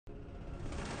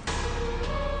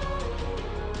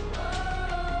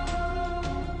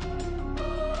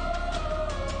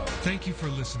Thank you for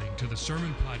listening to the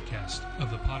sermon podcast of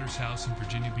the Potter's House in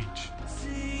Virginia Beach.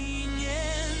 Singing,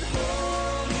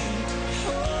 holy,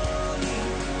 holy,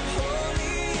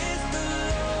 holy is the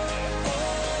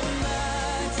Lord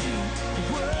Almighty.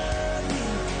 Worthy,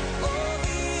 all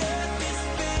the earth is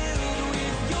filled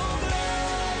with your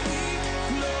glory,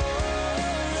 glory.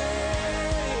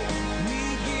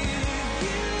 We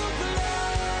give you glory.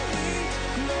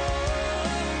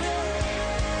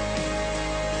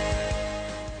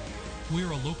 We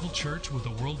are a local church with a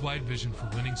worldwide vision for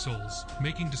winning souls,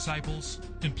 making disciples,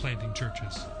 and planting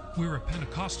churches. We're a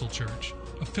Pentecostal church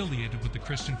affiliated with the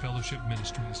Christian Fellowship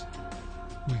Ministries.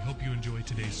 We hope you enjoy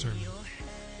today's sermon.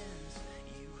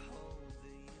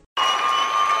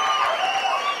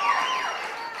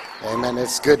 Amen.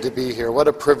 It's good to be here. What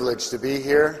a privilege to be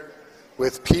here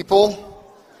with people.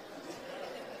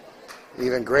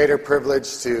 Even greater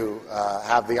privilege to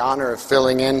have the honor of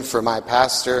filling in for my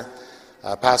pastor,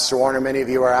 Pastor Warner. Many of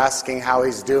you are asking how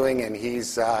he's doing, and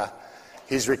he's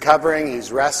recovering,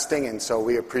 he's resting, and so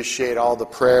we appreciate all the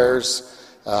prayers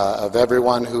of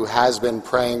everyone who has been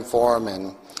praying for him,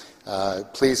 and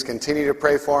please continue to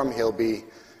pray for him.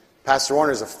 Pastor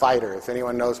Warner's a fighter. If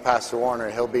anyone knows Pastor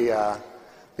Warner, he'll be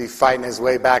fighting his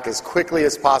way back as quickly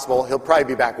as possible. He'll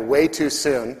probably be back way too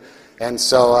soon, and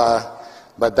so,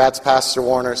 but that's Pastor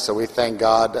Warner, so we thank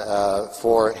God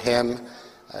for him.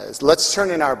 Let's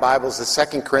turn in our Bibles to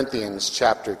 2 Corinthians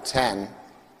chapter 10,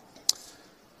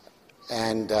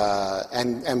 and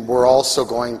we're also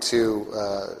going to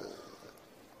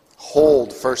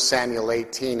hold 1 Samuel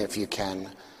 18 if you can.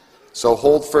 So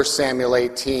hold 1 Samuel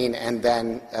 18 and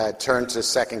then turn to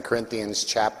 2 Corinthians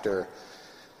chapter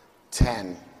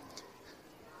 10.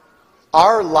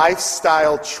 Our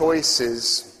lifestyle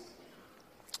choices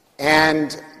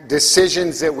and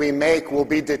decisions that we make will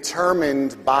be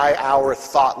determined by our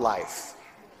thought life.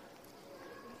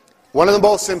 One of the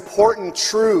most important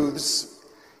truths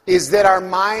is that our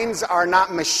minds are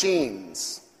not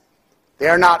machines. They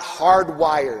are not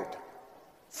hardwired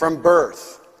from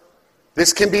birth.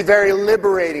 This can be very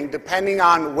liberating depending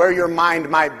on where your mind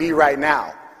might be right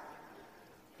now.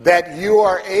 That you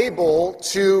are able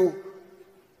to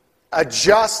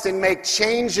adjust and make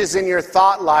changes in your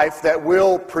thought life that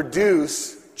will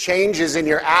produce changes in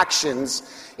your actions,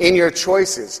 in your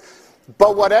choices.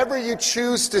 But whatever you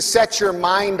choose to set your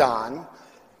mind on,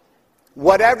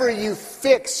 whatever you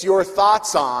fix your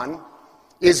thoughts on,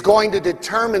 is going to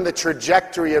determine the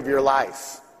trajectory of your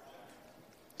life.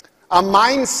 A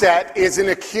mindset is an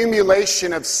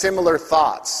accumulation of similar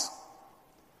thoughts.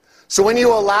 So when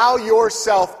you allow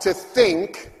yourself to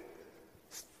think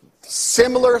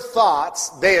similar thoughts,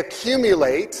 they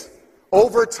accumulate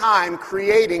over time,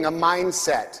 creating a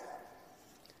mindset.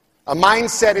 A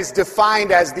mindset is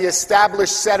defined as the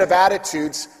established set of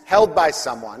attitudes held by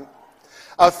someone,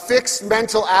 a fixed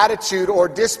mental attitude or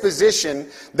disposition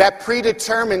that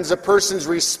predetermines a person's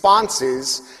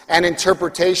responses and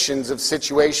interpretations of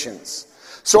situations.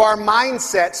 So our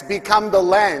mindsets become the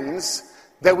lens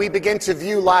that we begin to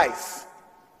view life.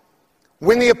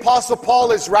 When the Apostle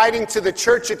Paul is writing to the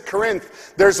church at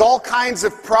Corinth, there's all kinds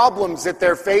of problems that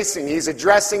they're facing. He's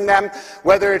addressing them,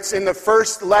 whether it's in the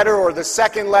first letter or the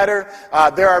second letter.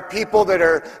 There are people that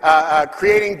are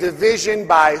creating division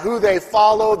by who they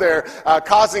follow. They're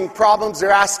causing problems. They're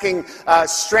asking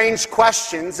strange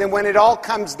questions. And when it all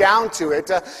comes down to it,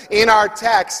 in our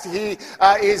text, he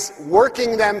is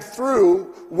working them through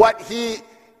what he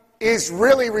is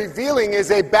really revealing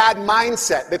is a bad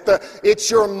mindset. That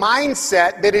it's your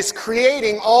mindset that is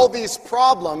creating all these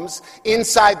problems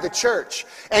inside the church.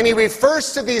 And he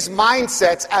refers to these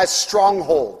mindsets as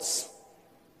strongholds.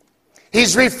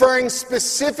 He's referring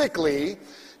specifically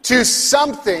to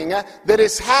something that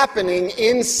is happening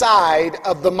inside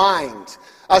of the mind.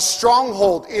 A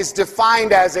stronghold is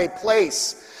defined as a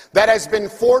place that has been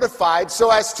fortified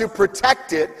so as to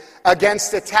protect it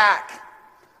against attack.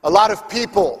 A lot of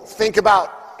people think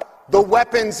about the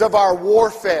weapons of our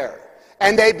warfare,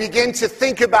 and they begin to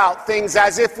think about things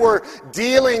as if we're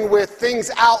dealing with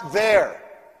things out there.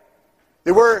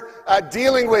 That we're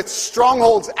dealing with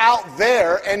strongholds out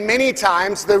there, and many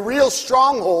times the real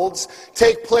strongholds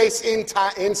take place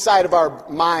inside of our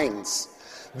minds.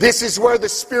 This is where the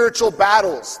spiritual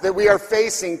battles that we are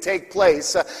facing take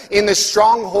place, in the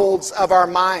strongholds of our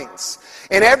minds.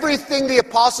 And everything the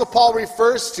Apostle Paul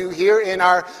refers to here in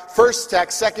our first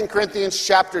text, 2 Corinthians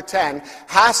chapter 10,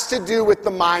 has to do with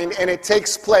the mind, and it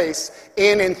takes place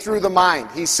in and through the mind.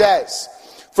 He says,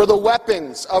 "For the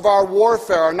weapons of our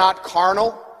warfare are not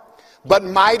carnal, but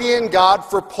mighty in God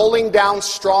for pulling down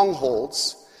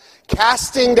strongholds,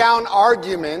 casting down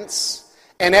arguments,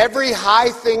 and every high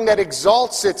thing that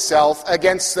exalts itself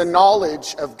against the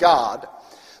knowledge of God,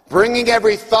 bringing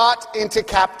every thought into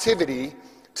captivity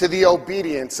to the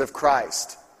obedience of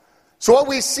Christ. So what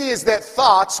we see is that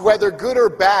thoughts, whether good or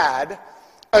bad,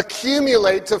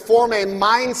 accumulate to form a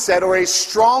mindset or a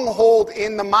stronghold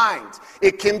in the mind.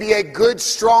 It can be a good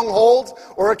stronghold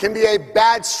or it can be a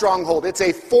bad stronghold. It's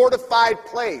a fortified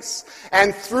place.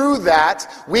 And through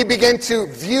that, we begin to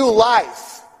view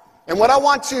life. And what I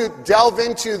want to delve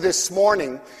into this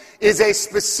morning is a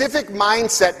specific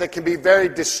mindset that can be very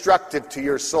destructive to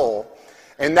your soul.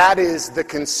 And that is the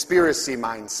conspiracy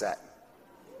mindset.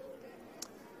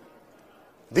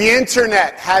 The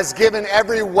internet has given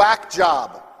every whack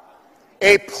job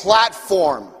a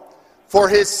platform for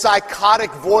his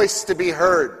psychotic voice to be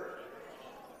heard.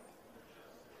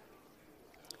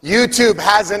 YouTube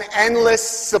has an endless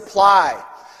supply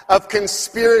of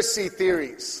conspiracy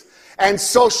theories, and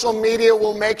social media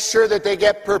will make sure that they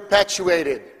get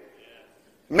perpetuated.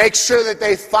 Make sure that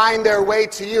they find their way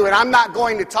to you. And I'm not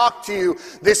going to talk to you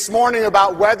this morning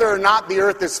about whether or not the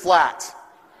earth is flat.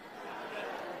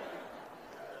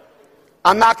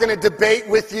 I'm not going to debate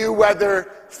with you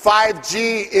whether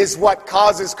 5G is what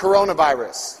causes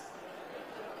coronavirus.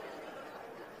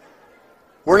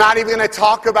 We're not even going to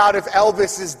talk about if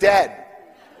Elvis is dead.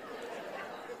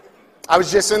 I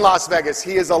was just in Las Vegas.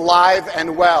 He is alive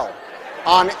and well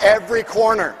on every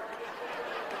corner.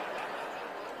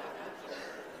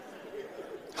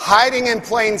 Hiding in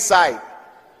plain sight.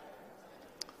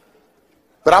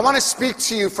 But I want to speak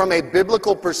to you from a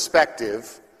biblical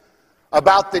perspective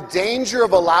about the danger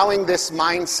of allowing this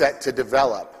mindset to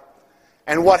develop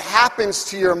and what happens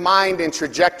to your mind and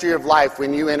trajectory of life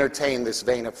when you entertain this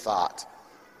vein of thought.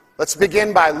 Let's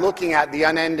begin by looking at the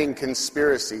unending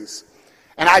conspiracies.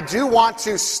 And I do want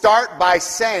to start by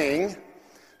saying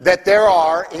that there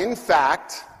are, in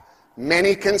fact,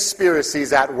 many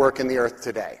conspiracies at work in the earth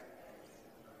today.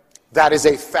 That is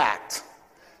a fact.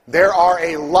 There are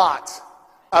a lot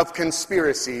of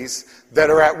conspiracies that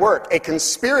are at work. A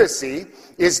conspiracy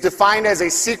is defined as a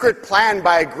secret plan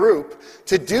by a group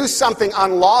to do something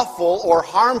unlawful or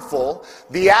harmful,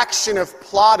 the action of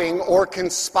plotting or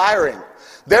conspiring.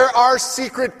 There are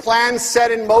secret plans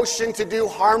set in motion to do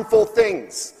harmful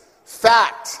things.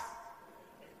 Fact.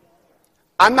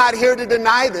 I'm not here to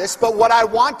deny this, but what I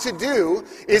want to do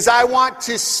is I want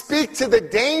to speak to the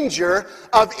danger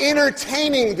of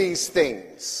entertaining these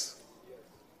things,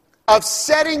 of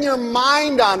setting your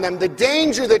mind on them, the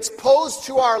danger that's posed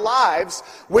to our lives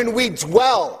when we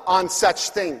dwell on such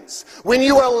things. When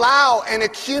you allow an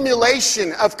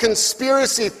accumulation of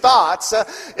conspiracy thoughts,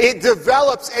 it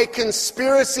develops a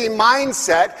conspiracy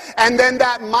mindset, and then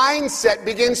that mindset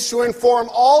begins to inform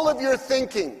all of your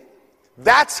thinking.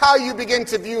 That's how you begin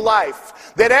to view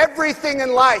life, that everything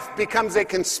in life becomes a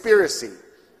conspiracy.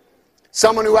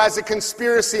 Someone who has a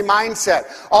conspiracy mindset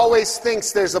always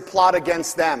thinks there's a plot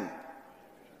against them.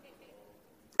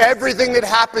 Everything that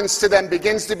happens to them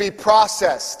begins to be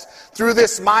processed through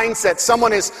this mindset.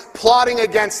 Someone is plotting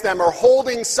against them or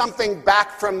holding something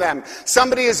back from them.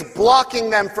 Somebody is blocking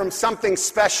them from something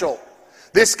special.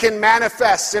 This can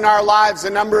manifest in our lives a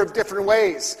number of different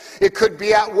ways. It could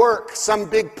be at work, some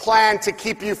big plan to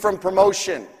keep you from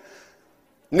promotion.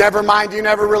 Never mind, you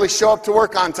never really show up to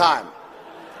work on time.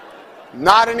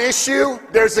 Not an issue.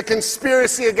 There's a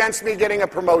conspiracy against me getting a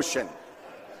promotion.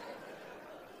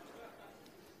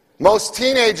 Most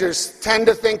teenagers tend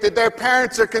to think that their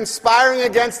parents are conspiring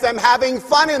against them having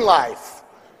fun in life.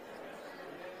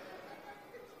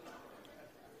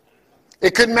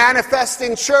 It could manifest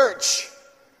in church.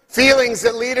 Feelings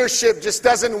that leadership just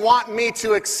doesn't want me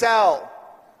to excel.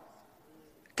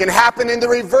 It can happen in the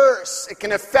reverse. It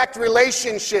can affect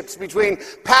relationships between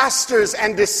pastors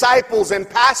and disciples and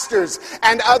pastors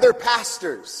and other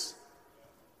pastors.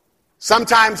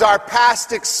 Sometimes our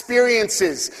past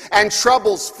experiences and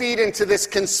troubles feed into this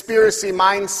conspiracy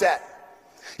mindset.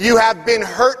 You have been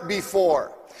hurt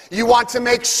before. You want to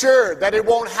make sure that it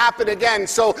won't happen again,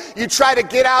 so you try to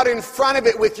get out in front of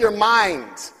it with your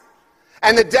mind.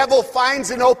 And the devil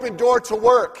finds an open door to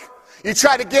work. You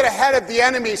try to get ahead of the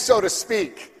enemy, so to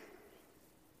speak.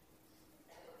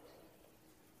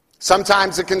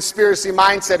 Sometimes a conspiracy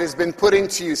mindset has been put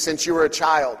into you since you were a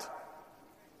child.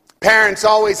 Parents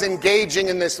always engaging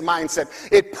in this mindset.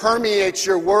 It permeates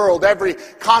your world. Every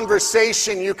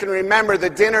conversation you can remember, the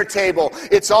dinner table,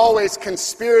 it's always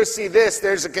conspiracy this,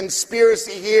 there's a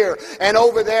conspiracy here and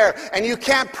over there. And you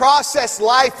can't process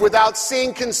life without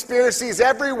seeing conspiracies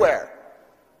everywhere.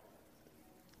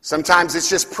 Sometimes it's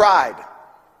just pride.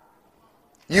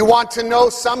 You want to know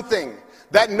something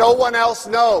that no one else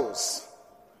knows.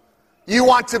 You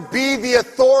want to be the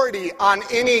authority on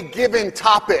any given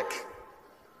topic.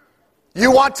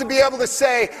 You want to be able to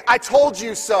say, I told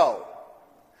you so.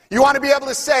 You want to be able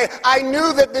to say, I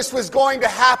knew that this was going to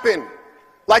happen,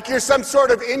 like you're some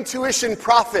sort of intuition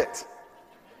prophet.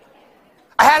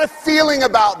 I had a feeling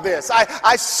about this.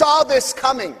 I saw this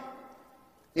coming.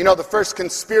 You know, the first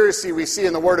conspiracy we see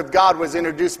in the Word of God was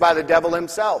introduced by the devil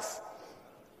himself.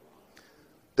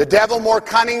 The devil, more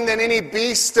cunning than any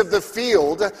beast of the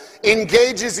field,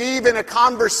 engages Eve in a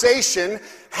conversation.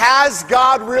 Has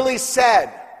God really said?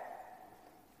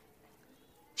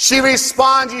 She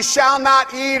responds, you shall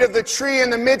not eat of the tree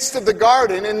in the midst of the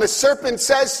garden. And the serpent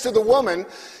says to the woman,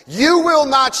 you will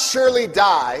not surely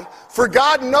die, for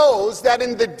God knows that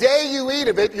in the day you eat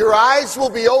of it, your eyes will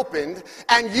be opened,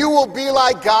 and you will be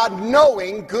like God,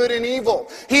 knowing good and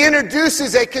evil. He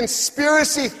introduces a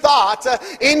conspiracy thought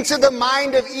into the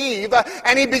mind of Eve,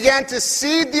 and he began to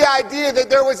seed the idea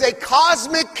that there was a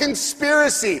cosmic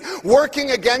conspiracy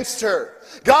working against her.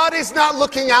 God is not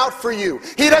looking out for you.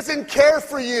 He doesn't care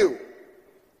for you.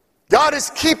 God is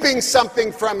keeping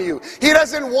something from you. He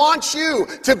doesn't want you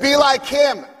to be like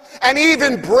him. And Eve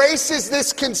embraces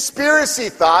this conspiracy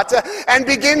thought and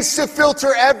begins to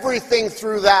filter everything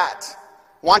through that.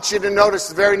 I want you to notice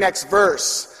the very next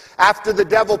verse. After the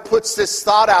devil puts this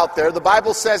thought out there, the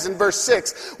Bible says in verse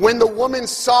 6, when the woman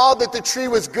saw that the tree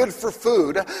was good for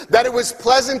food, that it was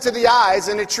pleasant to the eyes,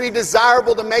 and a tree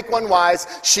desirable to make one wise,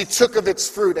 she took of its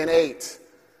fruit and ate.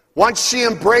 Once she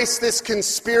embraced this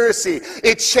conspiracy,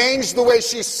 it changed the way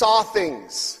she saw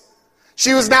things.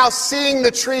 She was now seeing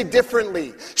the tree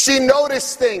differently. She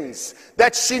noticed things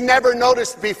that she never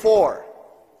noticed before.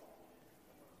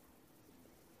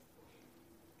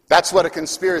 That's what a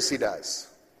conspiracy does.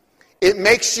 It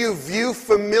makes you view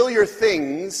familiar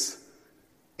things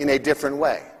in a different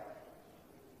way.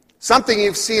 Something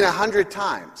you've seen 100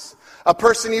 times. A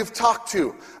person you've talked to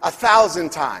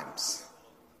 1,000 times.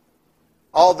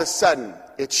 All of a sudden,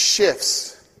 it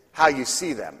shifts how you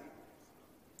see them,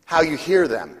 how you hear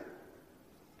them.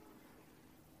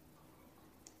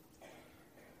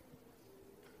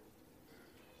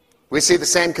 We see the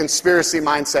same conspiracy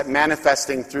mindset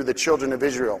manifesting through the children of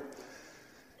Israel.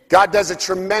 God does a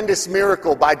tremendous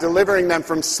miracle by delivering them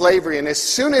from slavery, and as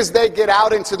soon as they get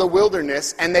out into the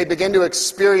wilderness and they begin to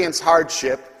experience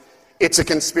hardship, it's a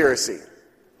conspiracy.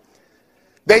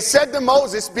 They said to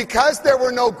Moses, because there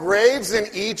were no graves in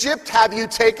Egypt, have you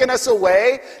taken us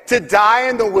away to die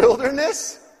in the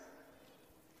wilderness?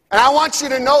 And I want you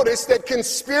to notice that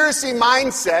conspiracy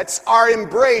mindsets are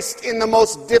embraced in the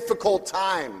most difficult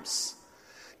times.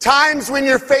 Times when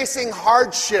you're facing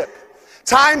hardship.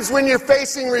 Times when you're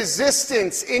facing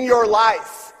resistance in your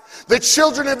life. The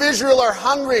children of Israel are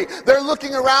hungry. They're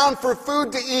looking around for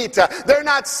food to eat. They're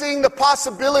not seeing the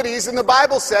possibilities. And the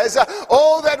Bible says,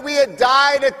 oh, that we had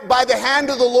died by the hand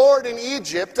of the Lord in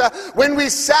Egypt, when we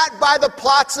sat by the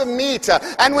plots of meat,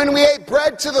 and when we ate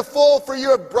bread to the full, for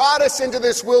you have brought us into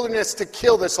this wilderness to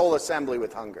kill this whole assembly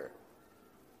with hunger.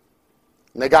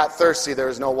 And they got thirsty. There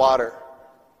was no water.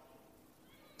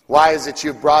 Why is it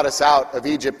you've brought us out of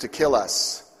Egypt to kill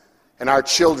us, and our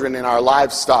children and our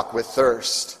livestock with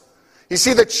thirst? You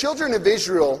see, the children of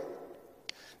Israel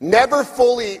were never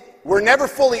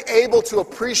fully able to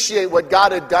appreciate what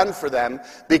God had done for them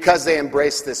because they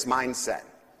embraced this mindset.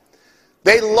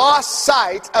 They lost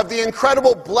sight of the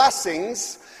incredible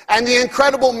blessings and the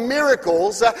incredible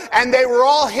miracles, and they were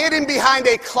all hidden behind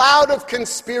a cloud of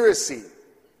conspiracy.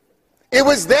 It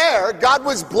was there. God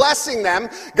was blessing them.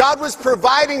 God was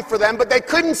providing for them, but they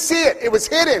couldn't see it. It was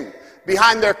hidden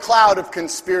behind their cloud of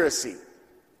conspiracy.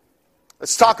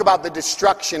 Let's talk about the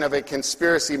destruction of a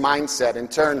conspiracy mindset and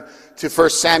turn to 1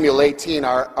 Samuel 18,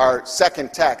 our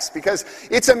second text, because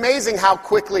it's amazing how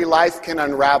quickly life can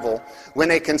unravel when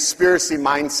a conspiracy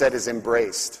mindset is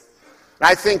embraced. And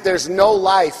I think there's no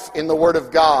life in the Word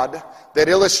of God that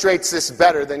illustrates this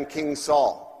better than King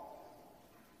Saul.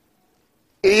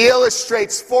 He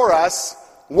illustrates for us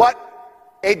what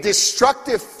a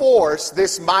destructive force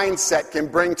this mindset can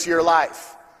bring to your life.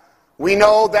 We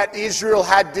know that Israel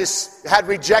had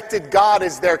rejected God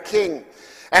as their king.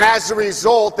 And as a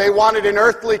result, they wanted an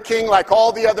earthly king like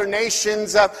all the other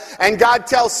nations. And God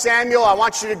tells Samuel, I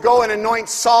want you to go and anoint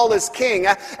Saul as king.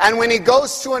 And when he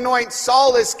goes to anoint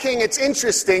Saul as king, it's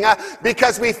interesting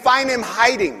because we find him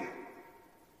hiding.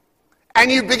 And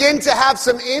you begin to have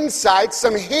some insights,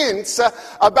 some hints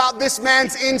about this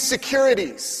man's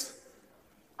insecurities.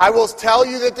 I will tell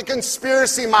you that the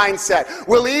conspiracy mindset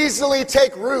will easily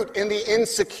take root in the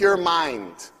insecure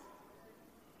mind.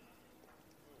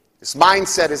 This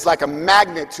mindset is like a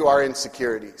magnet to our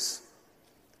insecurities.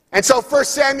 And so 1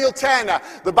 Samuel 10,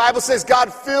 the Bible says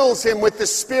God fills him with the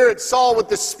Spirit, Saul with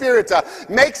the Spirit,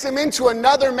 makes him into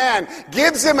another man,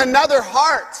 gives him another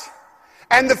heart.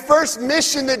 And the first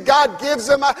mission that God gives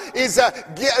him is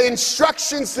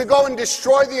instructions to go and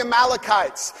destroy the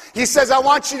Amalekites. He says, I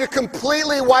want you to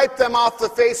completely wipe them off the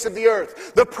face of the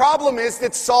earth. The problem is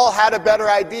that Saul had a better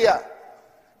idea.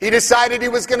 He decided he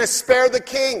was going to spare the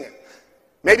king.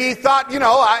 Maybe he thought,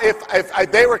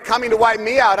 if they were coming to wipe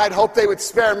me out, I'd hope they would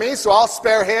spare me, so I'll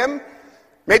spare him.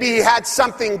 Maybe he had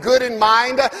something good in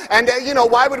mind. And,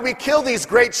 why would we kill these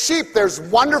great sheep? There's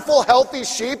wonderful, healthy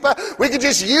sheep. We could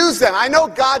just use them. I know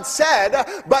God said,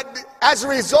 but as a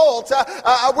result,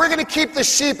 we're going to keep the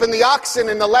sheep and the oxen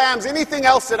and the lambs, anything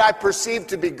else that I perceive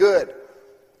to be good.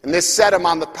 And this set him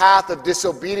on the path of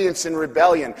disobedience and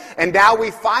rebellion. And now we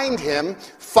find him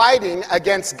fighting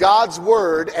against God's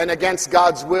word and against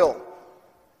God's will.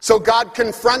 So God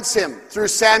confronts him through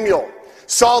Samuel.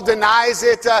 Saul denies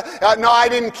it. No, I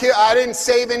didn't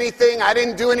save anything. I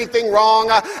didn't do anything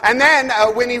wrong. And then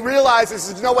when he realizes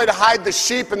there's no way to hide the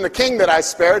sheep and the king that I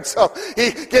spared, so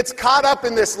he gets caught up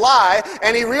in this lie,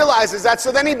 and he realizes that.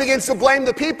 So then he begins to blame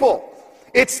the people.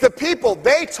 It's the people.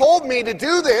 They told me to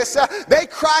do this. They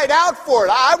cried out for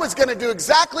it. I was going to do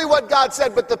exactly what God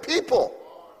said, but the people.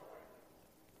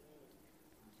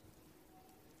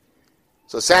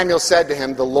 So Samuel said to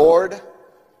him, the Lord,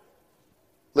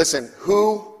 listen,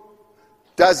 who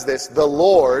does this? The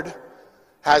Lord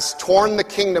has torn the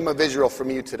kingdom of Israel from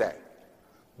you today.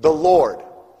 The Lord.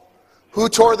 Who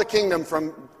tore the kingdom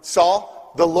from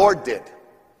Saul? The Lord did.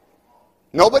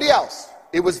 Nobody else.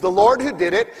 It was the Lord who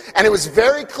did it, and it was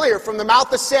very clear from the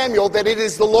mouth of Samuel that it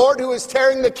is the Lord who is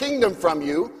tearing the kingdom from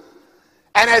you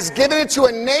and has given it to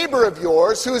a neighbor of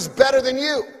yours who is better than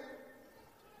you.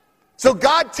 So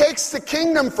God takes the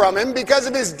kingdom from him because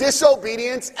of his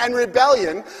disobedience and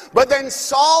rebellion, but then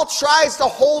Saul tries to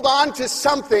hold on to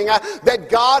something that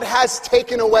God has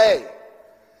taken away.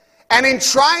 And in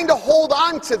trying to hold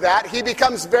on to that, he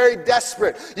becomes very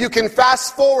desperate. You can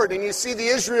fast forward and you see the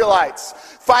Israelites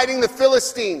fighting the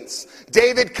Philistines.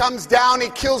 David comes down, he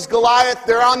kills Goliath,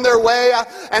 they're on their way,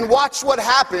 and watch what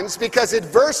happens, because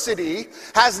adversity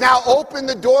has now opened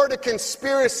the door to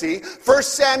conspiracy. 1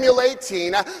 Samuel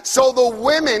 18, so the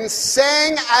women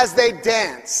sang as they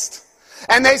danced,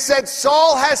 and they said,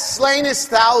 Saul has slain his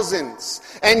thousands,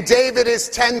 and David his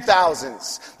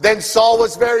 10,000s. Then Saul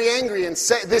was very angry, and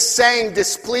this saying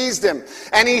displeased him.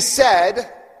 And he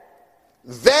said,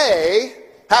 they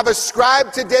have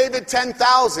ascribed to David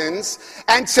 10,000s,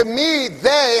 and to me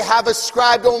they have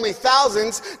ascribed only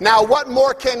thousands. Now what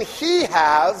more can he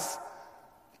have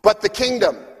but the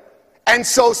kingdom? And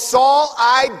so Saul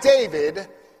eyed David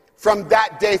from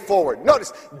that day forward.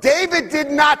 Notice, David did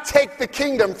not take the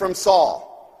kingdom from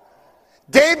Saul.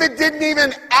 David didn't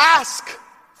even ask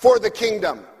for the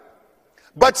kingdom.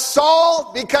 But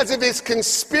Saul, because of his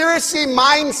conspiracy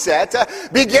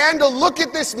mindset, began to look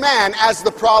at this man as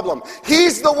the problem.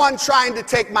 He's the one trying to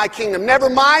take my kingdom. Never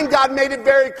mind, God made it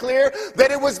very clear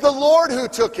that it was the Lord who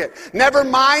took it. Never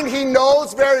mind, he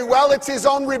knows very well it's his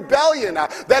own rebellion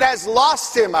that has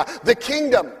lost him the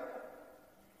kingdom.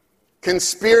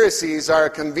 Conspiracies are a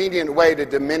convenient way to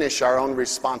diminish our own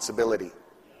responsibility.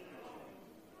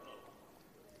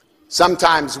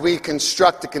 Sometimes we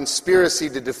construct a conspiracy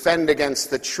to defend against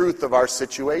the truth of our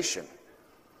situation.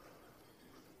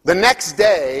 The next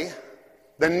day,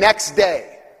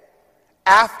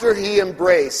 after he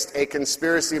embraced a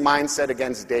conspiracy mindset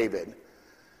against David,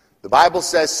 the Bible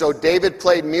says, so David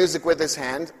played music with his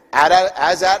hand,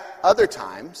 as at other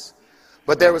times,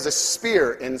 but there was a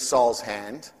spear in Saul's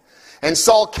hand. And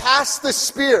Saul cast the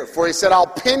spear, for he said, I'll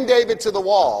pin David to the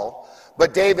wall,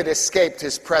 but David escaped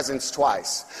his presence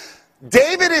twice.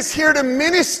 David is here to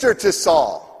minister to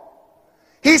Saul.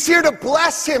 He's here to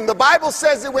bless him. The Bible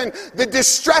says that when the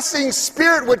distressing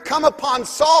spirit would come upon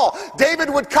Saul, David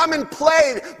would come and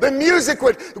play. The music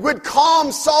would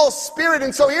calm Saul's spirit.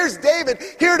 And so here's David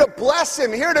here to bless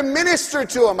him, here to minister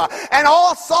to him. And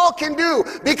all Saul can do,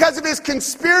 because of his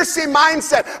conspiracy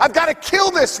mindset, I've got to kill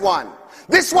this one.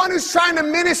 This one who's trying to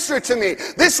minister to me.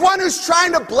 This one who's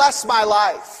trying to bless my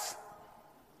life.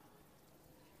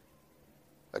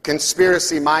 A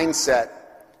conspiracy mindset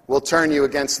will turn you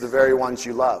against the very ones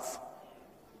you love.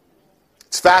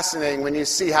 It's fascinating when you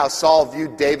see how Saul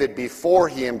viewed David before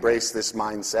he embraced this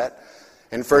mindset.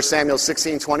 In 1 Samuel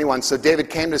 16:21, so David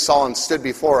came to Saul and stood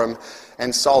before him,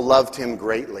 and Saul loved him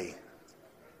greatly.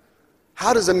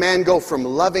 How does a man go from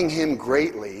loving him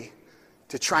greatly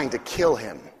to trying to kill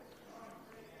him?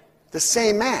 The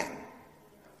same man.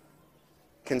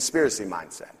 Conspiracy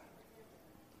mindset.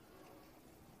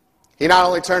 He not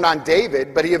only turned on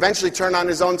David, but he eventually turned on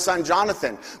his own son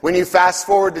Jonathan. When you fast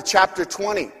forward to chapter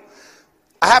 20,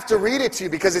 I have to read it to you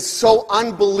because it's so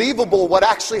unbelievable what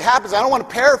actually happens. I don't want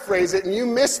to paraphrase it and you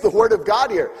miss the word of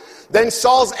God here. Then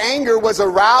Saul's anger was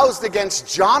aroused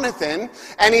against Jonathan,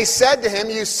 and he said to him,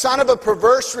 "You son of a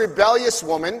perverse, rebellious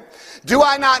woman, do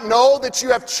I not know that you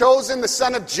have chosen the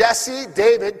son of Jesse,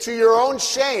 David, to your own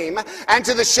shame and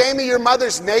to the shame of your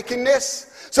mother's nakedness?"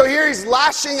 So here he's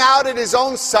lashing out at his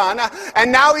own son,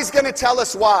 and now he's going to tell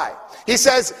us why. He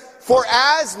says, "For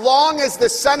as long as the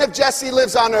son of Jesse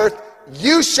lives on earth,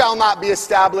 you shall not be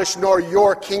established, nor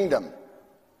your kingdom.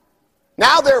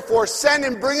 Now therefore send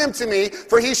and bring him to me,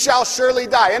 for he shall surely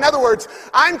die." In other words,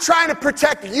 I'm trying to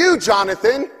protect you,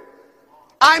 Jonathan.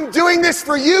 I'm doing this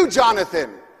for you, Jonathan.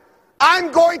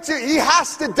 He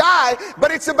has to die,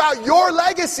 but it's about your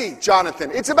legacy,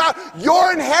 Jonathan. It's about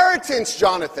your inheritance,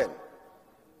 Jonathan.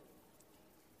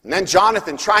 And then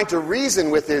Jonathan trying to reason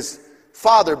with his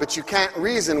father, but you can't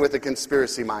reason with a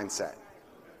conspiracy mindset.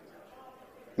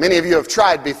 Many of you have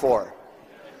tried before.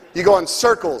 You go in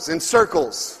circles,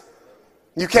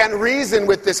 You can't reason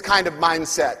with this kind of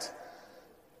mindset.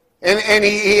 And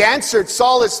he answered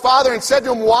Saul, his father, and said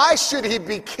to him, "Why should he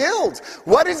be killed?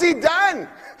 What has he done?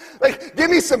 Like, give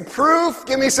me some proof,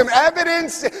 give me some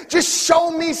evidence. Just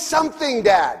show me something,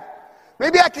 Dad.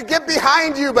 Maybe I could get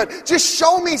behind you, but just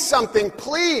show me something,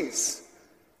 please."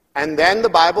 And then the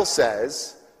Bible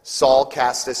says, Saul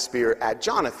cast a spear at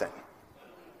Jonathan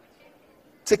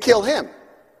to kill him.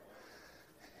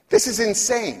 This is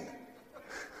insane.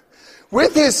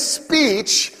 With his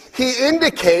speech, he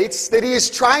indicates that he is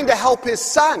trying to help his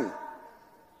son.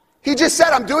 He just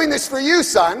said, "I'm doing this for you,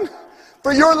 son,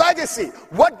 for your legacy."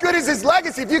 What good is his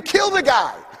legacy if you kill the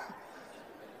guy?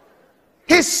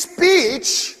 His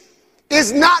speech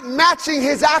is not matching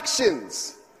his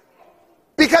actions,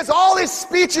 because all his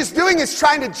speech is doing is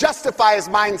trying to justify his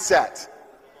mindset.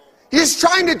 He's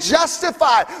trying to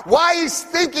justify why he's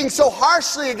thinking so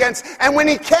harshly against, and when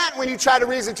he can't, when you try to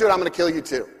reason to it, "I'm going to kill you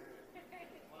too."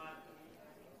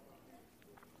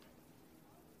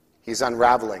 He's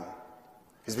unraveling.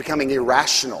 He's becoming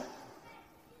irrational.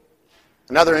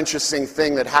 Another interesting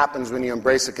thing that happens when you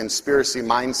embrace a conspiracy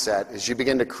mindset is you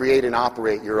begin to create and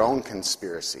operate your own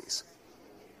conspiracies.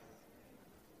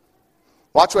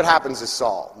 Watch what happens to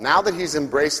Saul. Now that he's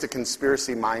embraced a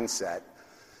conspiracy mindset,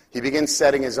 he begins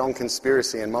setting his own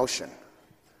conspiracy in motion.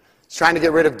 He's trying to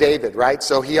get rid of David, right?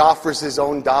 So he offers his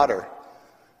own daughter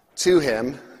to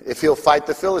him if he'll fight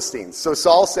the Philistines. So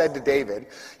Saul said to David,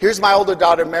 "Here's my older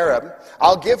daughter Merab.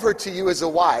 I'll give her to you as a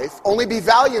wife. Only be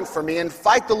valiant for me and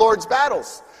fight the Lord's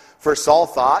battles." For Saul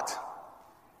thought,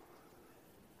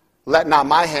 "Let not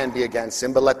my hand be against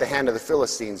him, but let the hand of the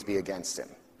Philistines be against him."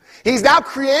 He's now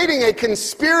creating a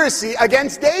conspiracy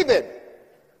against David.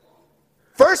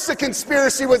 First, the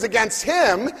conspiracy was against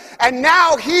him, and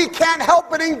now he can't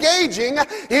help but engaging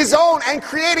his own and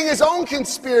creating his own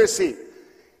conspiracy.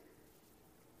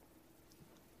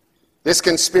 This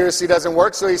conspiracy doesn't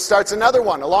work, so he starts another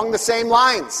one along the same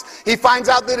lines. He finds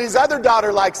out that his other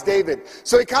daughter likes David,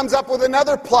 so he comes up with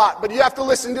another plot, but you have to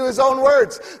listen to his own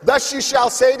words. "Thus you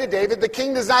shall say to David, the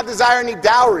king does not desire any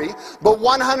dowry, but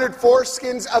 100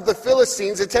 foreskins of the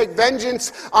Philistines to take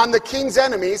vengeance on the king's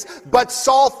enemies." But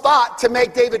Saul thought to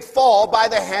make David fall by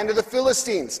the hand of the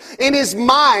Philistines. In his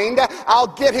mind, "I'll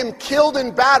get him killed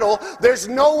in battle. There's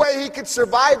no way he could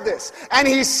survive this." And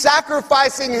he's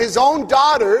sacrificing his own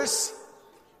daughter's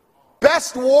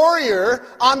best warrior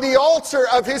on the altar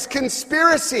of his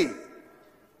conspiracy.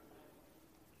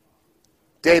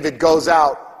 David goes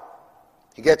out.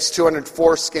 He gets 200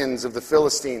 foreskins of the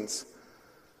Philistines,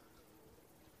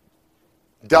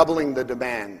 doubling the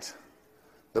demand.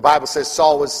 The Bible says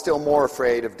Saul was still more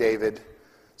afraid of David,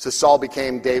 so Saul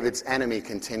became David's enemy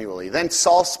continually. Then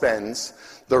Saul spends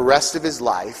the rest of his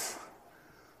life,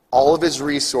 all of his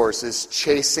resources,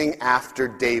 chasing after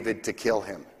David to kill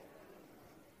him,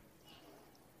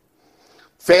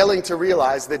 failing to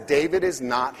realize that David is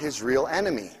not his real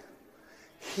enemy.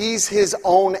 He's his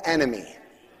own enemy.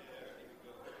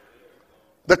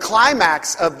 The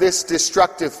climax of this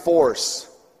destructive force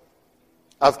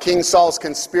of King Saul's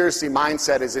conspiracy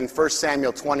mindset is in 1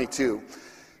 Samuel 22.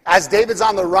 As David's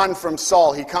on the run from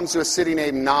Saul, he comes to a city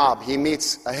named Nob. He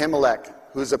meets Ahimelech,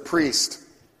 who's a priest.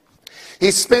 He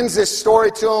spins this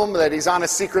story to him that he's on a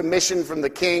secret mission from the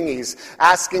king. He's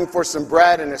asking for some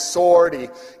bread and a sword. He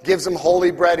gives him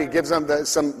holy bread. He gives him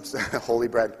some holy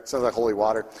bread. Sounds like holy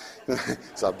water.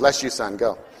 So bless you, son.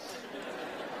 Go.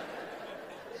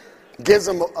 Gives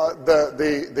him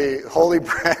the holy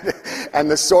bread and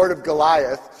the sword of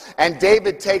Goliath. And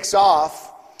David takes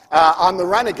off on the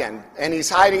run again. And he's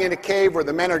hiding in a cave where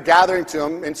the men are gathering to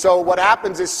him. And so what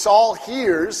happens is Saul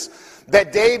hears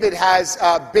that David has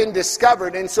been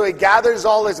discovered. And so he gathers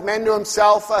all his men to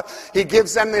himself. He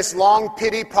gives them this long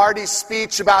pity party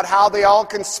speech about how they all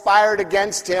conspired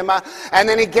against him. And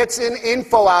then he gets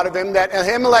info out of him that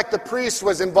Ahimelech the priest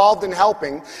was involved in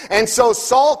helping. And so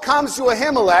Saul comes to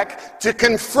Ahimelech to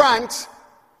confront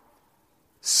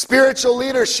spiritual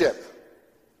leadership.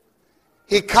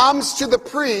 He comes to the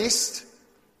priest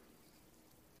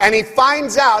and he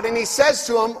finds out and he says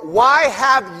to him, "Why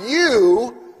have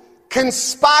you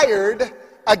conspired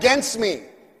against me?"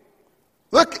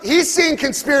 Look, he's seeing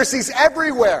conspiracies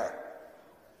everywhere.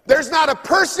 There's not a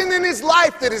person in his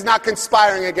life that is not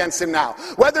conspiring against him now.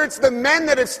 Whether it's the men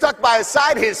that have stuck by his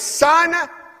side, his son,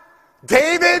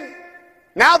 David,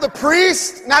 now the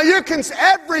priest, now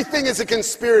everything is a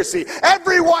conspiracy.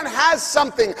 Everyone has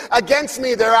something against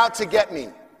me. They're out to get me.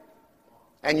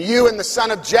 And you and the son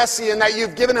of Jesse, and that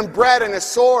you've given him bread and a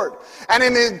sword, and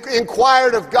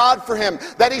inquired of God for him,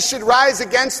 that he should rise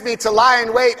against me to lie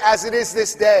in wait as it is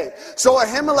this day. So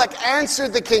Ahimelech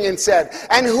answered the king and said,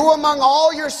 "And who among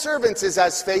all your servants is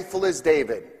as faithful as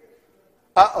David?"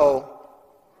 Uh-oh.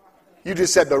 You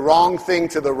just said the wrong thing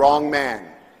to the wrong man.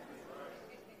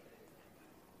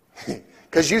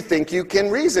 Because you think you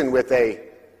can reason with a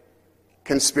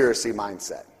conspiracy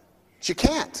mindset. But you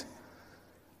can't.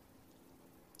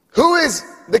 Who is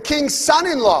the king's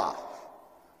son-in-law,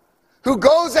 who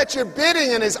goes at your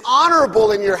bidding and is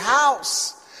honorable in your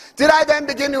house? Did I then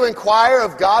begin to inquire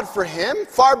of God for him?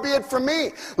 Far be it from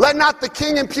me. Let not the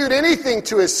king impute anything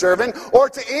to his servant or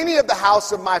to any of the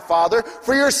house of my father,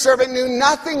 for your servant knew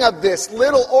nothing of this,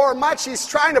 little or much. He's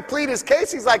trying to plead his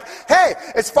case. He's like, hey,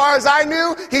 as far as I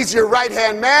knew, he's your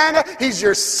right-hand man. He's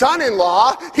your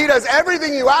son-in-law. He does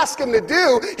everything you ask him to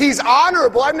do. He's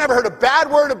honorable. I've never heard a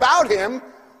bad word about him.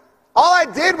 All I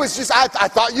did was just, I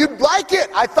thought you'd like it.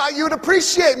 I thought you'd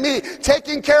appreciate me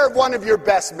taking care of one of your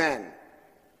best men.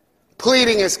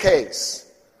 Pleading his case.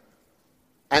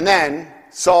 And then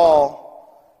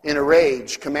Saul, in a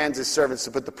rage, commands his servants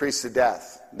to put the priest to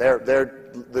death.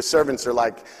 The servants are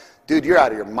like, dude, you're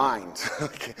out of your mind.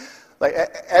 Like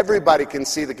everybody can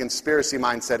see the conspiracy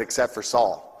mindset except for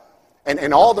Saul.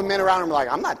 And all the men around him are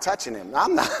like, I'm not touching him.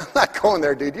 I'm not going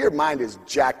there, dude. Your mind is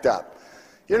jacked up.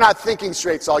 You're not thinking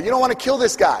straight, Saul. You don't want to kill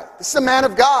this guy. This is a man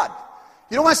of God.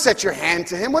 You don't want to set your hand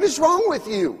to him. What is wrong with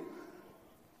you?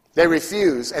 They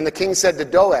refuse, and the king said to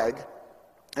Doeg,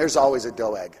 there's always a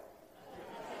Doeg,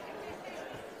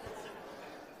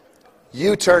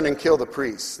 you turn and kill the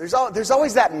priest. There's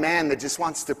always that man that just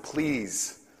wants to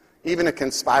please, even a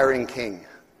conspiring king.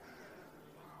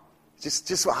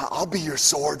 Just I'll be your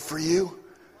sword for you.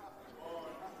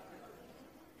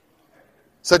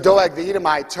 So Doeg the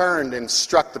Edomite turned and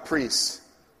struck the priests,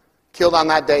 killed on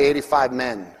that day 85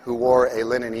 men who wore a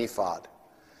linen ephod.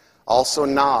 Also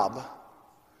Nob,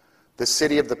 the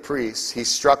city of the priests, he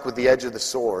struck with the edge of the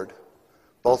sword,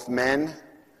 both men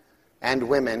and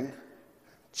women,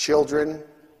 children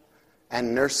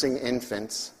and nursing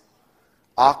infants,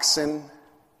 oxen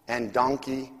and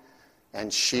donkey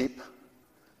and sheep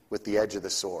with the edge of the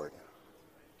sword.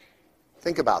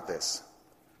 Think about this.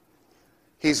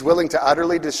 He's willing to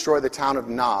utterly destroy the town of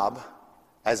Nob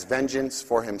as vengeance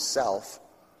for himself,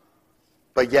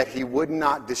 but yet he would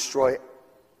not destroy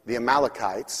the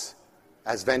Amalekites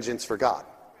as vengeance for God.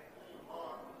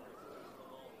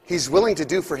 He's willing to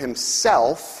do for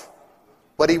himself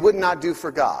what he would not do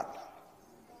for God.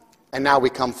 And now we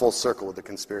come full circle with the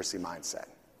conspiracy mindset.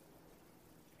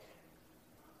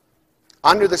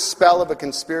 Under the spell of a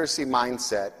conspiracy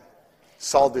mindset,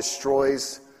 Saul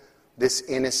destroys this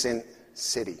innocent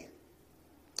city.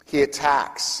 He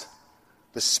attacks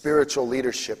the spiritual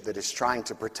leadership that is trying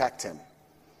to protect him.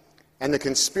 And the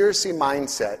conspiracy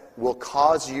mindset will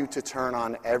cause you to turn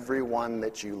on everyone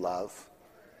that you love,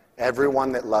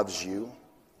 everyone that loves you,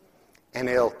 and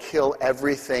it'll kill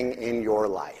everything in your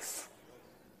life.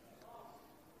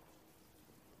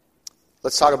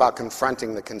 Let's talk about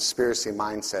confronting the conspiracy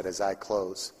mindset as I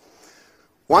close.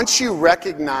 Once you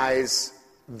recognize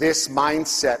this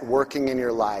mindset working in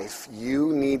your life,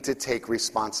 you need to take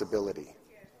responsibility.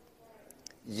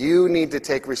 You need to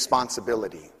take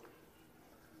responsibility.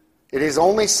 It is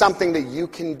only something that you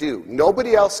can do.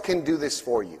 Nobody else can do this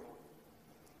for you.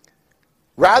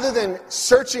 Rather than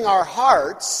searching our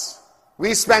hearts,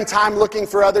 we spend time looking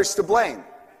for others to blame.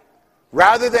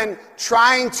 Rather than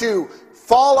trying to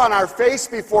fall on our face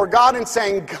before God and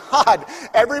saying, God,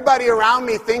 everybody around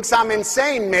me thinks I'm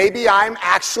insane. Maybe I'm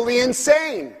actually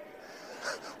insane.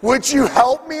 Would you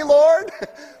help me, Lord?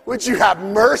 Would you have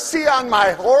mercy on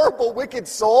my horrible, wicked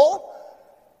soul?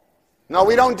 No,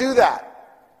 we don't do that.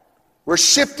 We're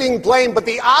shifting blame, but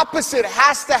the opposite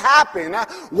has to happen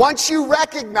once you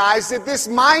recognize that this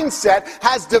mindset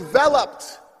has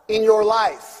developed in your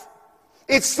life.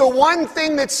 It's the one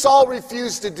thing that Saul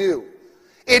refused to do.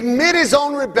 Admit his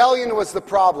own rebellion was the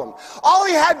problem. All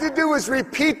he had to do was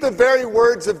repeat the very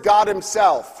words of God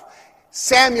himself.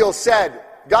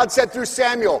 God said through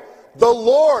Samuel, the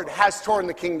Lord has torn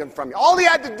the kingdom from you. All he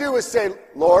had to do was say,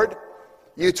 Lord,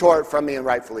 you tore it from me, and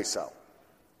rightfully so.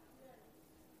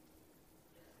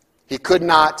 He could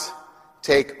not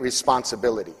take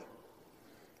responsibility.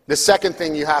 The second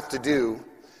thing you have to do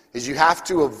is you have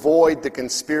to avoid the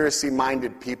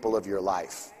conspiracy-minded people of your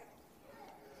life.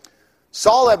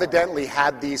 Saul evidently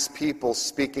had these people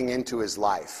speaking into his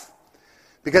life.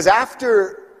 Because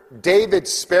after David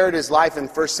spared his life in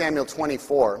 1 Samuel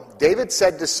 24, David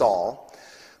said to Saul,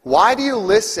 why do you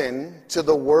listen to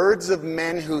the words of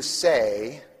men who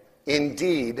say,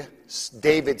 indeed,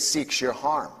 David seeks your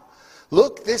harm?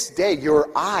 Look, this day your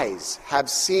eyes have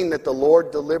seen that the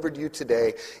Lord delivered you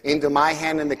today into my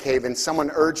hand in the cave, and someone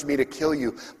urged me to kill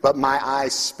you, but my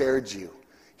eyes spared you.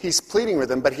 He's pleading with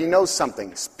him, but he knows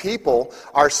something. People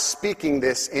are speaking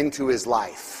this into his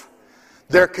life.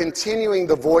 They're continuing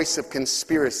the voice of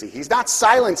conspiracy. He's not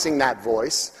silencing that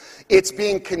voice. It's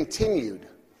being continued.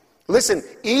 Listen,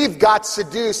 Eve got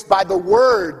seduced by the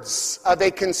words of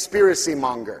a conspiracy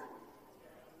monger.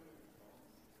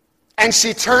 And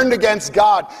she turned against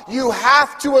God. You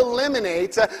have to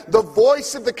eliminate the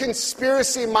voice of the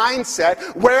conspiracy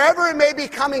mindset, wherever it may be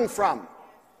coming from.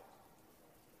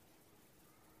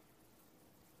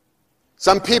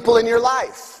 Some people in your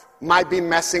life might be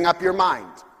messing up your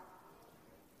mind.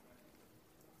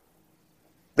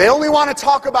 They only want to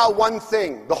talk about one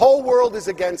thing. The whole world is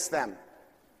against them.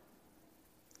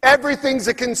 Everything's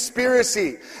a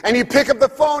conspiracy. And you pick up the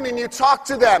phone and you talk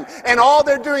to them, and all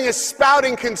they're doing is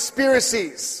spouting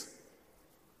conspiracies.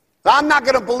 I'm not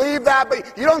going to believe that,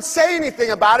 but you don't say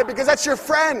anything about it because that's your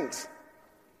friend.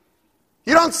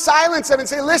 You don't silence them and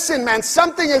say, listen, man,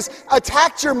 something has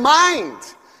attacked your mind.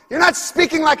 You're not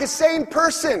speaking like a sane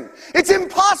person. It's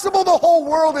impossible. The whole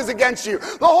world is against you.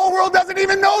 The whole world doesn't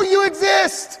even know you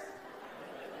exist.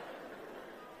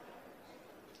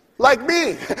 Like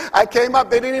me. I came up,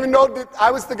 they didn't even know that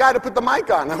I was the guy to put the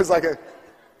mic on. I was like, can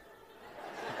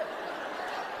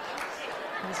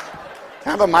I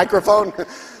have a microphone?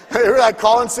 They were like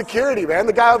calling security, man.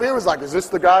 The guy over here was like, is this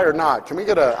the guy or not? Can we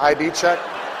get an ID check?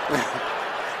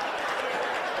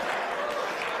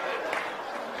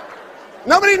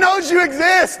 Nobody knows you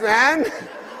exist, man.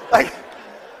 Like,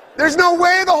 there's no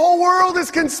way the whole world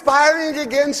is conspiring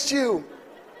against you.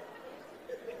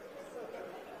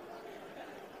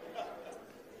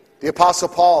 The Apostle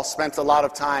Paul spent a lot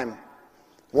of time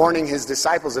warning his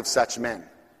disciples of such men.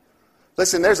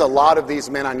 Listen, there's a lot of these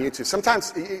men on YouTube.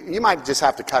 Sometimes you might just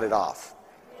have to cut it off.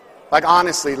 Like,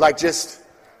 honestly, like just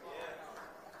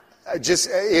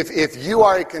if you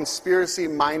are a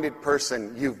conspiracy-minded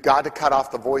person, you've got to cut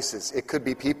off the voices. It could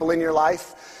be people in your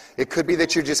life. It could be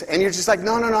that you're just like,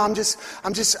 no, I'm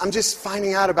just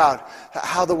finding out about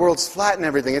how the world's flat and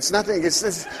everything. It's nothing.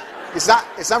 It's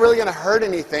not really going to hurt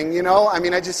anything, you know. I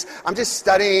mean, I'm just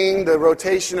studying the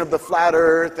rotation of the flat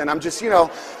Earth, and I'm just,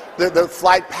 the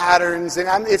flight patterns,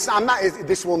 and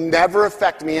this will never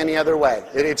affect me any other way.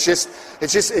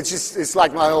 It's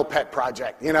like my little pet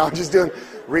project, I'm just doing.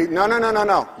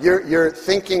 No. You're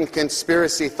thinking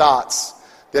conspiracy thoughts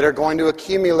that are going to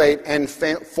accumulate and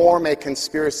form a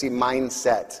conspiracy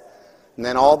mindset, and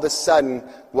then all of a sudden,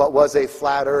 what was a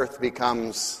flat Earth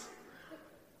becomes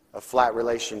a flat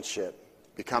relationship,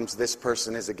 becomes this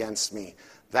person is against me,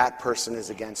 that person is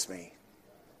against me.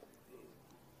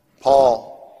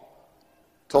 Paul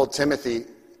told Timothy,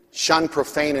 shun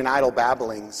profane and idle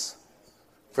babblings,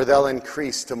 for they'll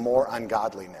increase to more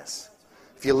ungodliness.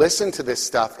 If you listen to this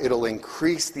stuff, it'll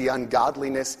increase the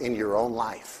ungodliness in your own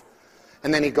life.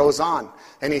 And then he goes on,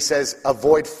 and he says,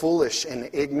 avoid foolish and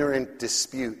ignorant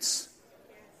disputes.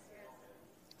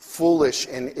 Foolish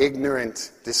and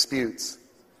ignorant disputes.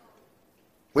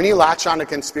 When you latch on to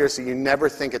conspiracy, you never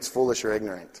think it's foolish or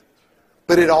ignorant.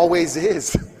 But it always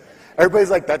is. Everybody's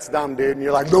like, that's dumb, dude. And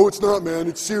you're like, no, it's not, man.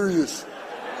 It's serious.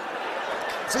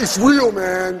 It's real,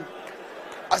 man.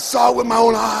 I saw it with my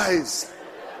own eyes.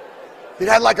 It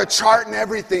had like a chart and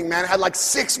everything, man. It had like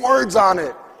 6 words on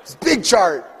it. It's a big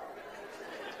chart.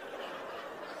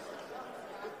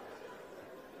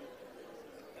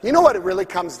 You know what it really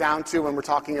comes down to when we're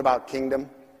talking about kingdom?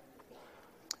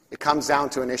 It comes down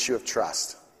to an issue of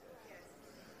trust.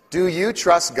 Do you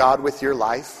trust God with your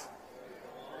life?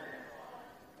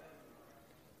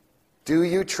 Do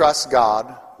you trust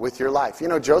God with your life. You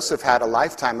know, Joseph had a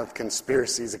lifetime of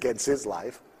conspiracies against his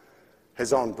life.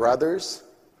 His own brothers,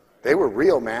 they were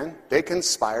real, man. They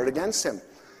conspired against him.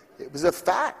 It was a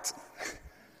fact.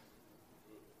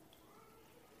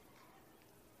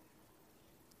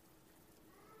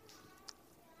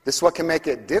 This is what can make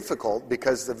it difficult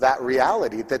because of that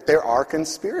reality that there are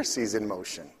conspiracies in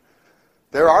motion.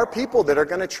 There are people that are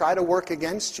going to try to work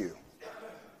against you.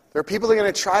 There are people that are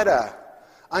going to try to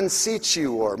unseat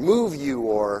you or move you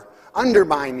or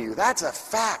undermine you. That's a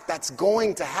fact. That's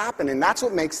going to happen, and that's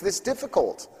what makes this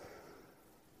difficult.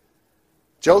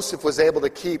 Joseph was able to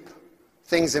keep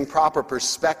things in proper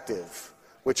perspective,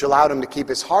 which allowed him to keep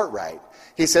his heart right.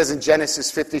 He says in Genesis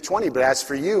 50:20, "But as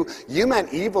for you, you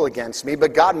meant evil against me,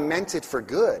 but God meant it for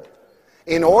good,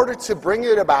 in order to bring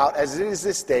it about as it is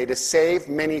this day, to save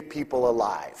many people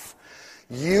alive.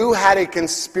 You had a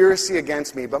conspiracy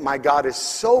against me, but my God is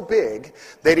so big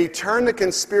that he turned the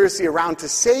conspiracy around to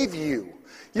save you.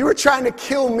 You were trying to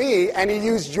kill me, and he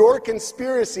used your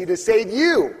conspiracy to save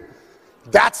you."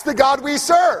 That's the God we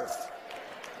serve.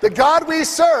 The God we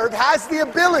serve has the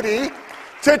ability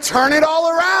to turn it all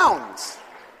around,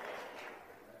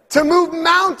 to move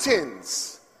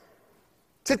mountains,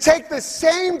 to take the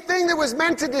same thing that was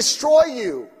meant to destroy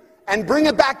you and bring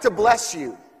it back to bless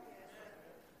you.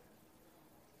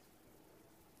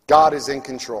 God is in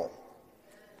control,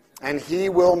 and he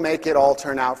will make it all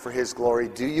turn out for his glory.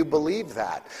 Do you believe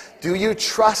that? Do you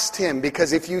trust him?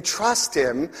 Because if you trust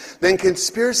him, then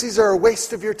conspiracies are a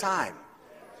waste of your time.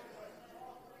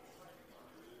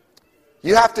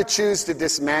 You have to choose to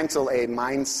dismantle a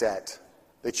mindset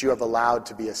that you have allowed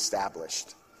to be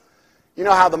established. You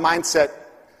know how the mindset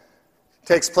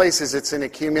takes place is it's an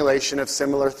accumulation of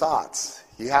similar thoughts.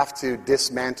 You have to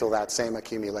dismantle that same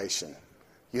accumulation.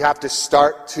 You have to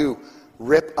start to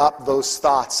rip up those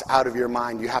thoughts out of your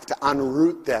mind. You have to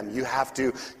unroot them. You have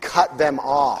to cut them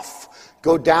off.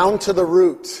 Go down to the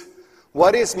root.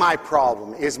 What is my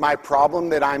problem? Is my problem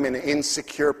that I'm an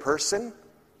insecure person?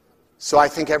 So I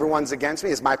think everyone's against me?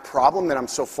 Is my problem that I'm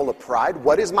so full of pride?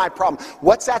 What is my problem?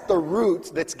 What's at the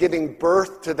root that's giving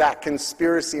birth to that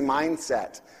conspiracy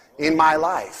mindset in my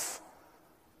life?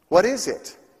 What is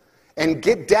it? And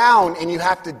get down, and you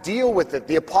have to deal with it.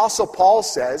 The Apostle Paul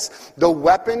says, the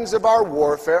weapons of our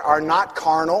warfare are not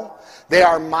carnal. They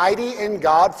are mighty in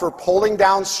God for pulling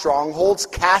down strongholds,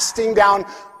 casting down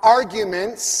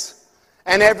arguments,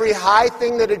 and every high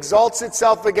thing that exalts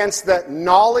itself against the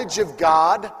knowledge of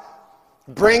God,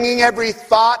 bringing every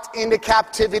thought into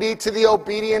captivity to the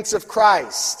obedience of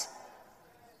Christ.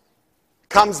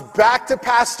 Comes back to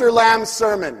Pastor Lamb's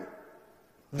sermon.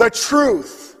 The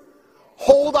truth.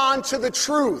 Hold on to the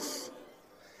truth.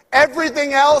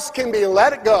 Everything else can be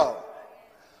let go.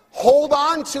 Hold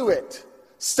on to it.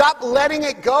 Stop letting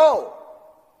it go.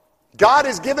 God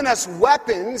has given us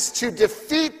weapons to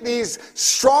defeat these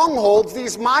strongholds,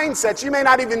 these mindsets. You may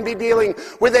not even be dealing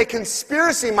with a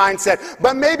conspiracy mindset,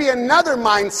 but maybe another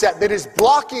mindset that is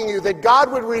blocking you, that God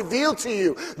would reveal to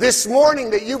you this morning,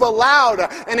 that you've allowed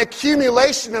an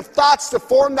accumulation of thoughts to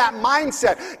form that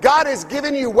mindset. God has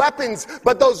given you weapons,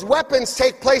 but those weapons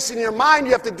take place in your mind.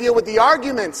 You have to deal with the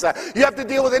arguments. You have to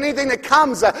deal with anything that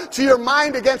comes to your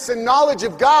mind against the knowledge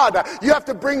of God. You have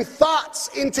to bring thoughts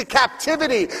into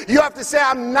captivity. You have to say,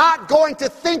 I'm not going to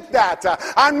think that.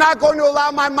 I'm not going to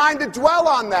allow my mind to dwell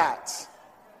on that.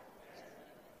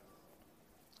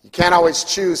 You can't always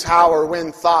choose how or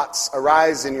when thoughts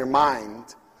arise in your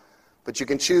mind, but you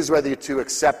can choose whether to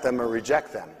accept them or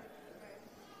reject them,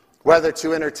 whether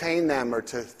to entertain them or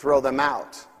to throw them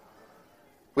out.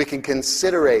 We can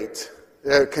consider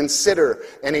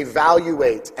and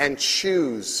evaluate and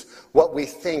choose what we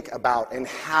think about and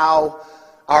how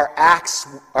our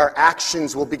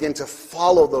actions will begin to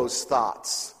follow those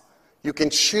thoughts. You can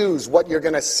choose what you're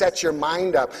going to set your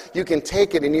mind up. You can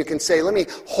take it and you can say, let me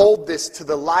hold this to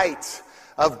the light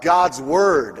of God's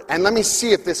Word, and let me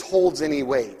see if this holds any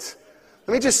weight.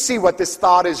 Let me just see what this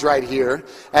thought is right here,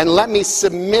 and let me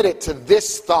submit it to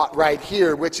this thought right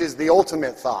here, which is the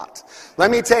ultimate thought. Let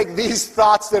me take these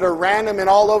thoughts that are random and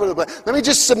all over the place. Let me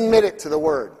just submit it to the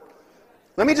Word.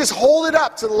 Let me just hold it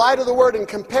up to the light of the Word and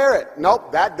compare it.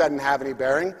 Nope, that doesn't have any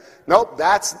bearing. Nope,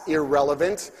 that's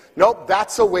irrelevant. Nope,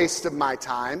 that's a waste of my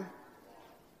time.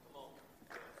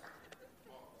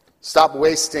 Stop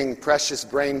wasting precious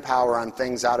brain power on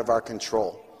things out of our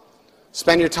control.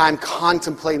 Spend your time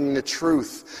contemplating the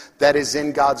truth that is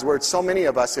in God's Word. So many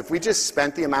of us, if we just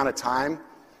spent the amount of time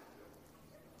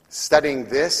studying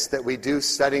this that we do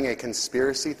studying a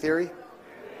conspiracy theory,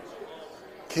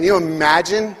 can you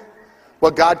imagine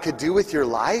what God could do with your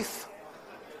life?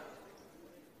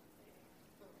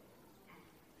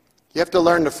 You have to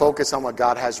learn to focus on what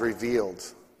God has revealed,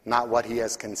 not what he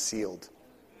has concealed.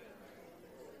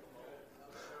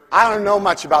 I don't know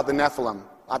much about the Nephilim.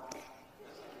 I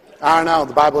don't know.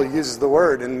 The Bible uses the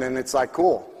word, and then it's like,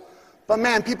 cool. But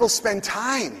man, people spend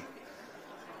time.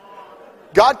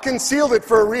 God concealed it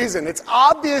for a reason. It's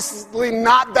obviously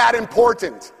not that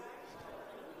important.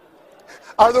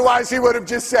 Otherwise, he would have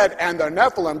just said, and the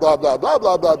Nephilim, blah, blah, blah,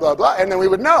 blah, blah, blah, blah, and then we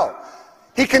would know.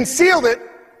 He concealed it.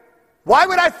 Why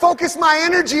would I focus my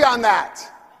energy on that?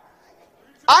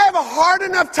 I have a hard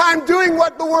enough time doing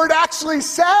what the word actually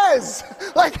says.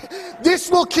 Like, this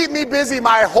will keep me busy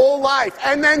my whole life,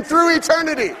 and then through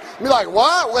eternity. Be like,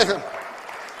 what? Wait.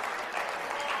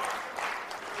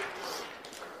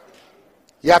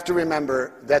 You have to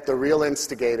remember that the real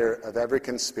instigator of every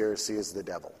conspiracy is the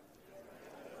devil.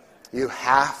 You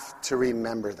have to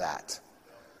remember that.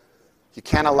 You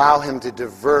can't allow him to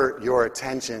divert your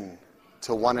attention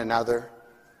to one another,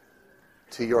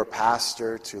 to your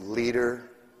pastor, to leader,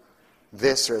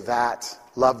 this or that,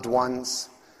 loved ones.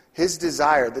 His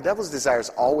desire, the devil's desire, is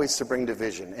always to bring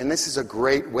division. And this is a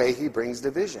great way he brings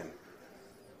division.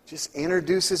 Just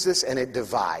introduces this and it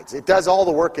divides. It does all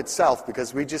the work itself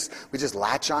because we just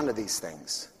latch onto these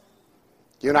things.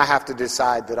 You and I have to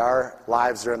decide that our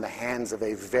lives are in the hands of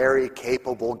a very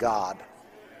capable God.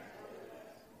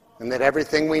 And that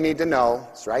everything we need to know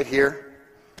is right here.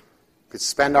 We could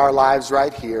spend our lives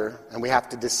right here. And we have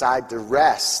to decide to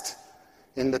rest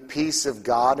in the peace of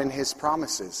God and his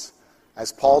promises.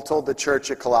 As Paul told the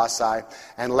church at Colossae,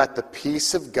 and let the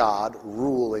peace of God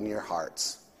rule in your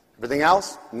hearts. Everything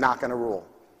else, not going to rule.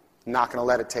 Not going to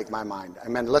let it take my mind.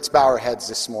 Amen. Let's bow our heads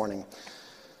this morning.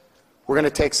 We're going to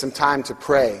take some time to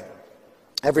pray.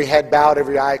 Every head bowed,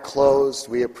 every eye closed.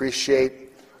 We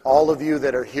appreciate all of you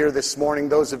that are here this morning.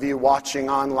 Those of you watching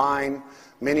online.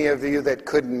 Many of you that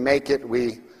couldn't make it.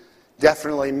 We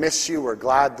definitely miss you. We're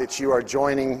glad that you are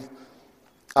joining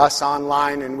us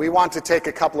online. And we want to take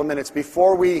a couple of minutes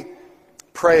before we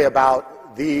pray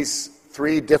about these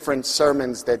 3 different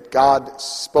sermons that God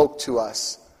spoke to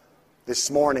us this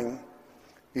morning.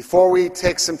 Before we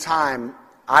take some time,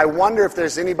 I wonder if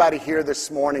there's anybody here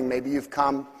this morning, maybe you've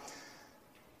come,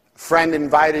 a friend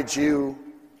invited you,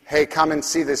 hey, come and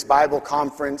see this Bible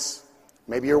conference.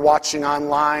 Maybe you're watching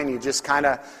online, you just kind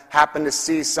of happened to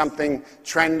see something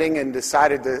trending and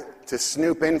decided to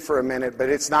snoop in for a minute, but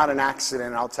it's not an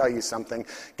accident, I'll tell you something.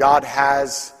 God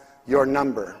has your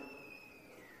number.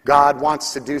 God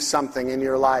wants to do something in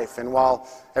your life. And while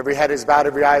every head is bowed,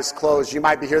 every eye is closed, you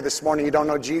might be here this morning, you don't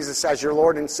know Jesus as your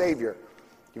Lord and Savior.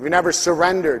 You've never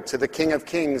surrendered to the King of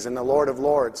Kings and the Lord of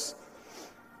Lords.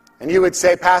 And you would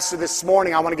say, Pastor, this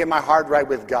morning I want to get my heart right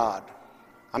with God.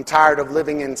 I'm tired of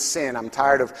living in sin. I'm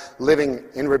tired of living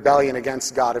in rebellion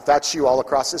against God. If that's you all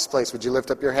across this place, would you lift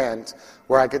up your hand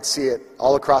where I could see it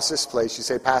all across this place? You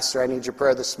say, Pastor, I need your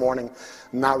prayer this morning.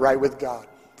 I'm not right with God.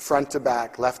 Front to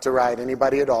back, left to right,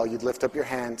 anybody at all, you'd lift up your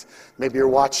hand. Maybe you're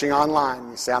watching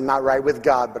online. You say, I'm not right with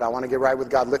God, but I want to get right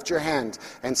with God. Lift your hand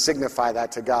and signify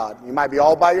that to God. You might be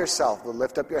all by yourself, but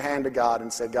lift up your hand to God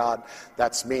and say, God,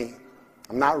 that's me.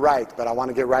 I'm not right, but I want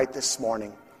to get right this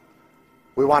morning.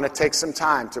 We want to take some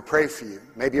time to pray for you.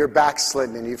 Maybe you're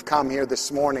backslidden and you've come here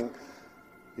this morning.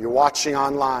 You're watching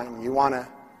online. You want to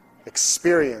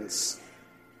experience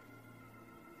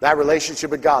that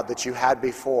relationship with God that you had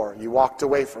before. You walked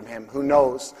away from him. Who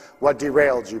knows what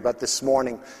derailed you? But this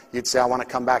morning, you'd say, I want to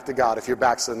come back to God. If you're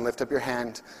backslidden, lift up your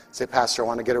hand. Say, Pastor, I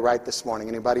want to get it right this morning.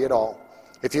 Anybody at all?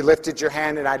 If you lifted your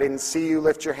hand and I didn't see you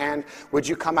lift your hand, would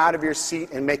you come out of your seat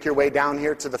and make your way down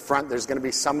here to the front? There's going to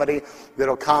be somebody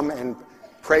that'll come and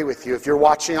pray with you. If you're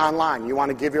watching online, you want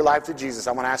to give your life to Jesus,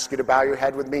 I want to ask you to bow your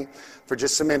head with me for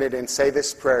just a minute and say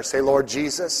this prayer. Say, Lord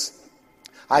Jesus,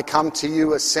 I come to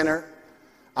you a sinner.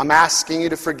 I'm asking you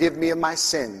to forgive me of my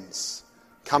sins.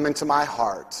 Come into my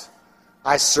heart.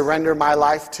 I surrender my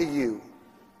life to you.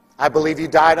 I believe you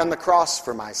died on the cross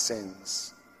for my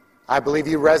sins. I believe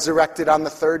you resurrected on the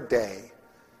 3rd day.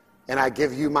 And I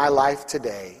give you my life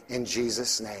today in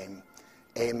Jesus' name.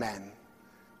 Amen.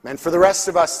 And for the rest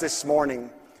of us this morning,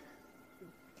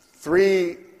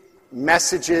 3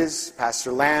 messages.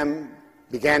 Pastor Lamb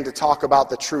began to talk about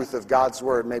the truth of God's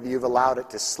Word. Maybe you've allowed it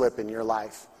to slip in your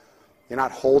life. You're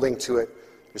not holding to it.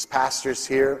 There's pastors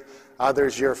here.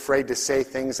 Others, you're afraid to say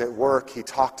things at work. He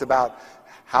talked about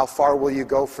how far will you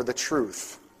go for the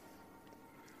truth.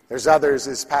 There's others,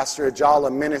 as Pastor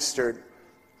Ajala ministered,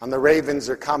 The ravens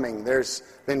are coming. There's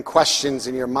been questions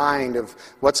in your mind of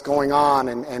what's going on,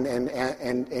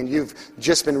 and you've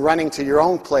just been running to your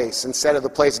own place instead of the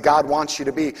place God wants you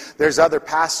to be. There's other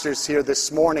pastors here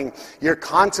this morning. You're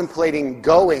contemplating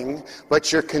going,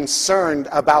 but you're concerned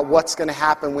about what's going to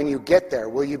happen when you get there.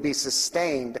 Will you be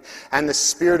sustained? And the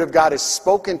Spirit of God has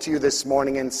spoken to you this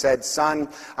morning and said, son,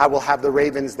 I will have the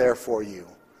ravens there for you.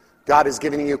 God is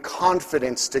giving you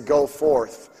confidence to go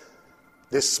forth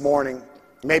this morning.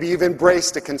 Maybe you've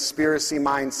embraced a conspiracy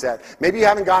mindset. Maybe you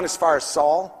haven't gone as far as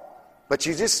Saul, but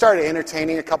you just started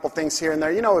entertaining a couple things here and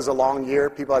there. You know, it was a long year.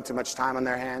 People had too much time on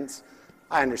their hands.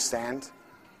 I understand.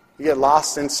 You get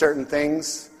lost in certain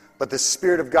things, but the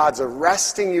Spirit of God's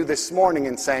arresting you this morning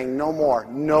and saying, no more,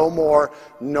 no more,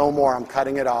 no more. I'm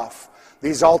cutting it off.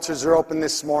 These altars are open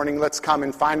this morning. Let's come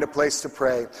and find a place to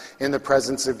pray in the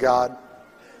presence of God.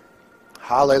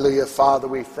 Hallelujah. Father,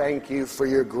 we thank you for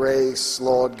your grace.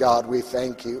 Lord God, we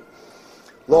thank you.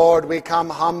 Lord, we come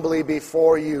humbly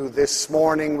before you this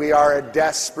morning. We are a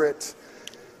desperate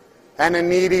and a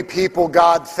needy people.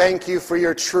 God, thank you for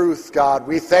your truth, God.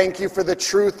 We thank you for the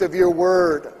truth of your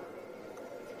word.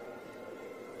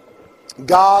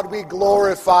 God, we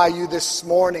glorify you this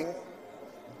morning.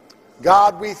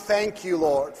 God, we thank you,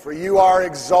 Lord, for you are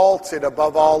exalted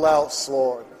above all else,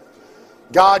 Lord.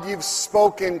 God, you've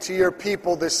spoken to your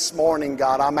people this morning,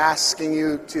 God. I'm asking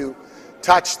you to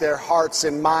touch their hearts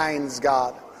and minds,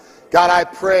 God. God, I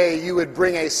pray you would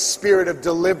bring a spirit of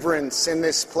deliverance in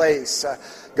this place.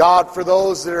 God, for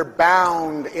those that are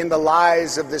bound in the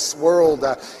lies of this world,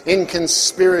 in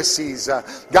conspiracies.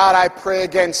 God, I pray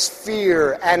against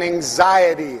fear and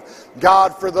anxiety.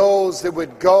 God, for those that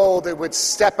would go, that would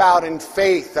step out in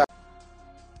faith.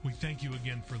 We thank you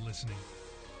again for listening.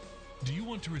 Do you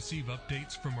want to receive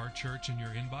updates from our church in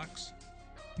your inbox?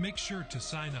 Make sure to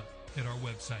sign up at our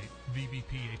website,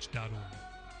 vbph.org.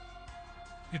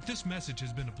 If this message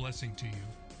has been a blessing to you,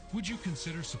 would you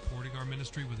consider supporting our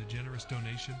ministry with a generous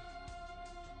donation?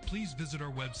 Please visit our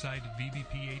website at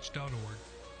vbph.org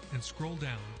and scroll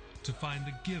down to find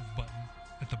the Give button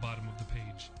at the bottom of the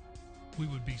page. We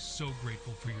would be so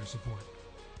grateful for your support.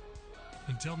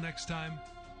 Until next time,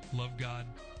 love God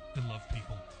and love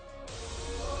people.